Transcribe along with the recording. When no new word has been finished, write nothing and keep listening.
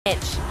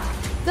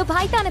The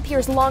python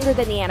appears longer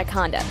than the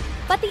anaconda,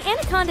 but the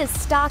anaconda is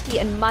stocky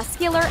and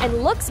muscular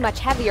and looks much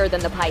heavier than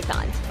the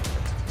python.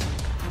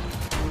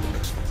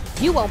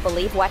 You won't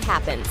believe what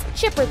happens.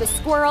 Chipper the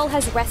squirrel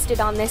has rested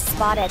on this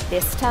spot at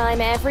this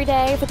time every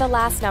day for the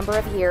last number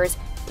of years.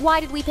 Why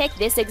did we pick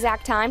this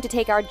exact time to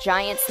take our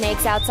giant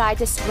snakes outside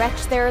to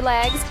stretch their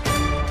legs?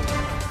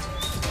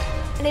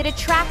 And it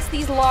attracts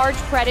these large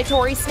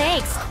predatory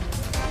snakes.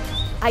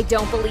 I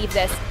don't believe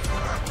this.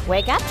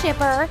 Wake up,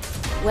 Chipper.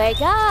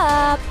 Wake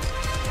up.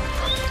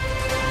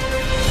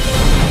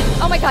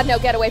 Oh my god, no,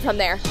 get away from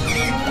there.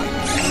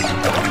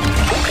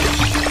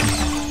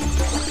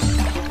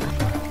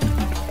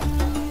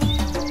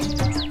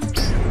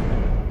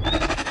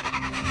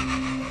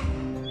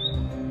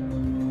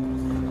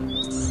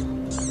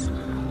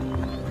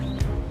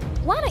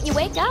 Why don't you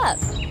wake up?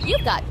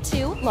 You've got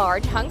two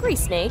large, hungry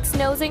snakes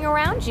nosing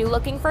around you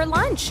looking for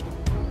lunch.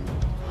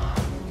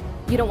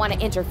 You don't want to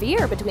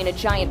interfere between a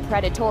giant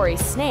predatory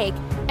snake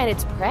and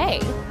its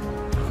prey.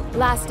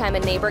 Last time a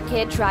neighbor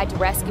kid tried to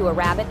rescue a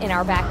rabbit in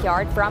our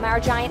backyard from our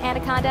giant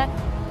anaconda,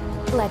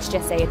 let's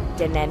just say it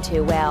didn't end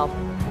too well.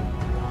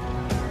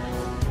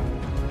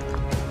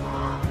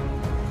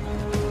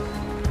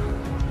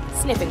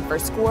 Sniffing for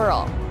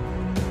squirrel.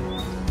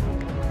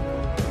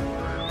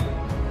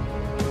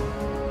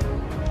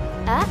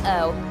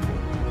 Uh-oh.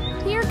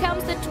 Here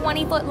comes the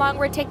 20-foot-long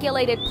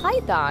reticulated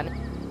python.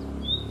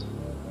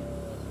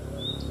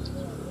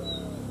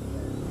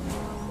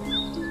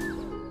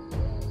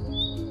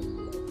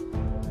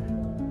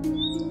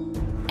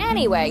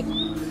 Anyway,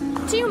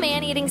 two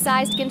man-eating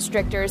sized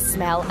constrictors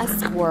smell a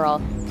squirrel.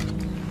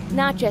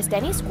 Not just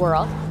any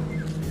squirrel,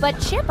 but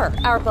Chipper,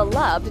 our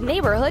beloved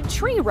neighborhood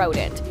tree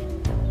rodent.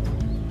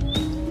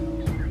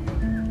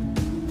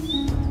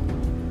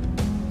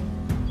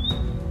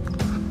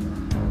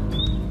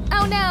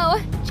 Oh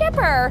no,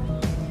 Chipper!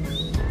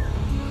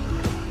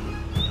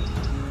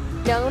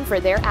 Known for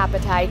their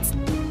appetites,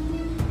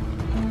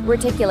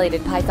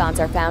 reticulated pythons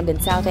are found in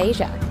South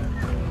Asia.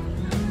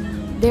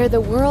 They're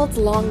the world's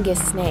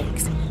longest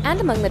snakes,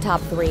 and among the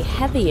top 3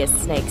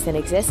 heaviest snakes in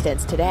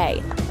existence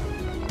today.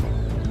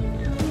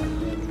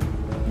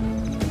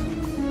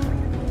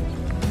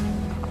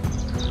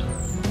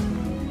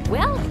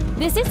 Well,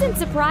 this isn't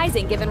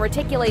surprising given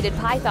reticulated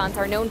pythons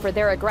are known for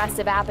their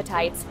aggressive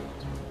appetites.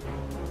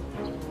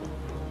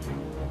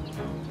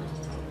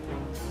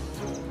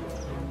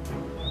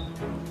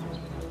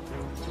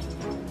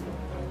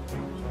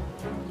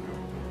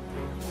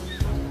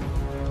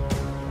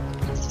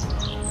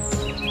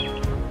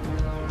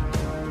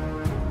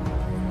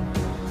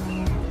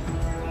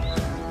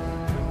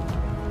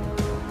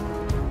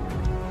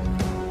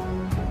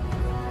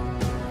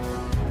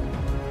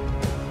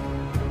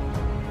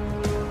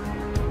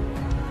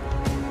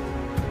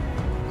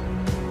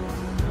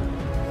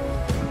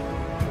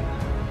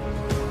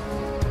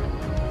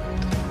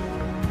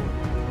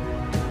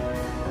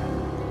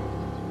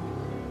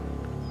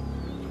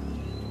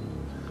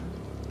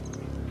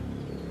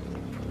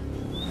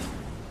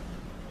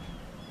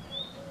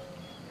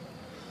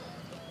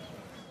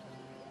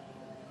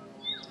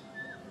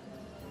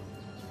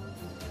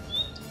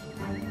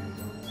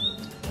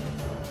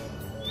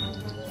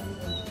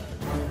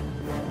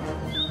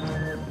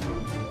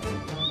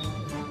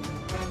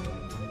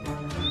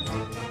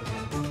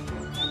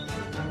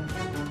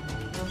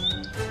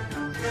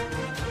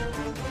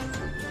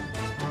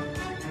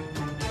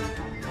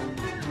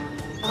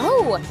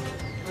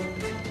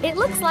 It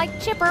looks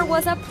like Chipper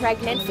was a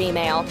pregnant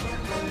female.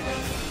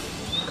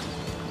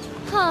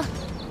 Huh.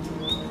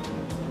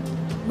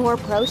 More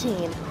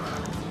protein.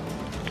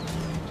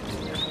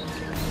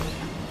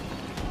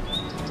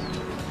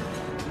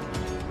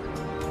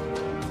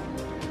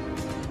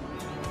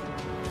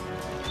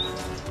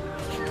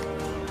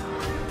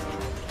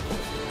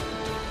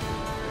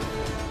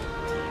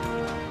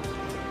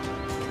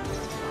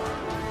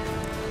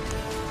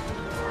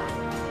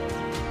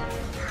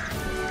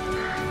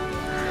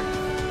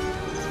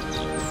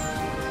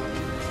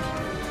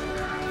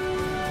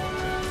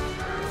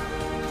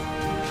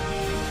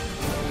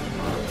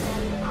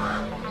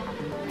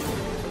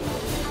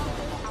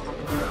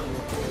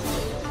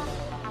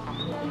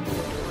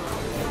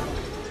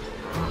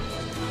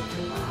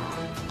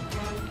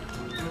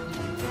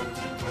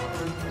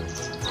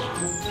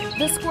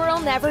 The squirrel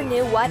never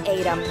knew what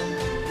ate him.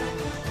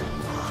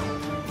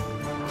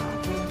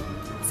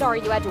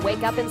 Sorry you had to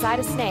wake up inside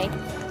a snake.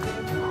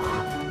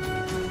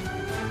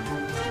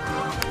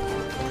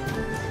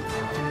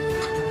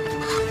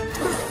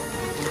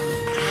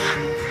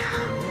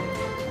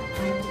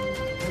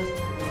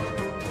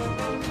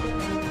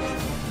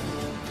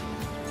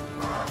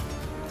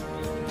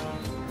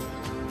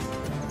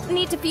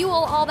 Need to fuel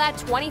all that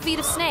 20 feet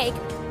of snake.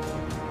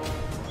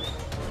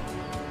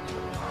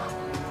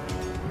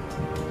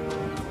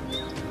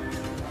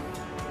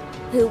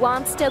 Who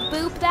wants to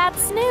boop that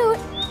snoot?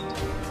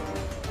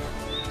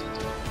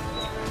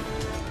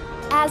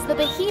 As the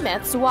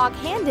behemoths walk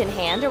hand in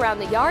hand around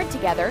the yard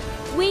together,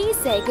 we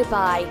say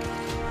goodbye.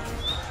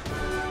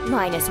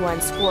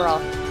 -1 squirrel.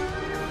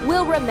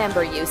 We'll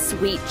remember you,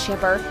 sweet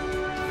Chipper,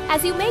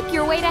 as you make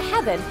your way to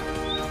heaven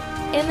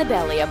in the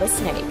belly of a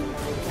snake.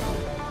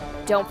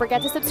 Don't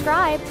forget to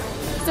subscribe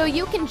so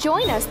you can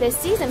join us this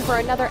season for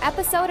another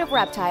episode of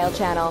Reptile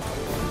Channel.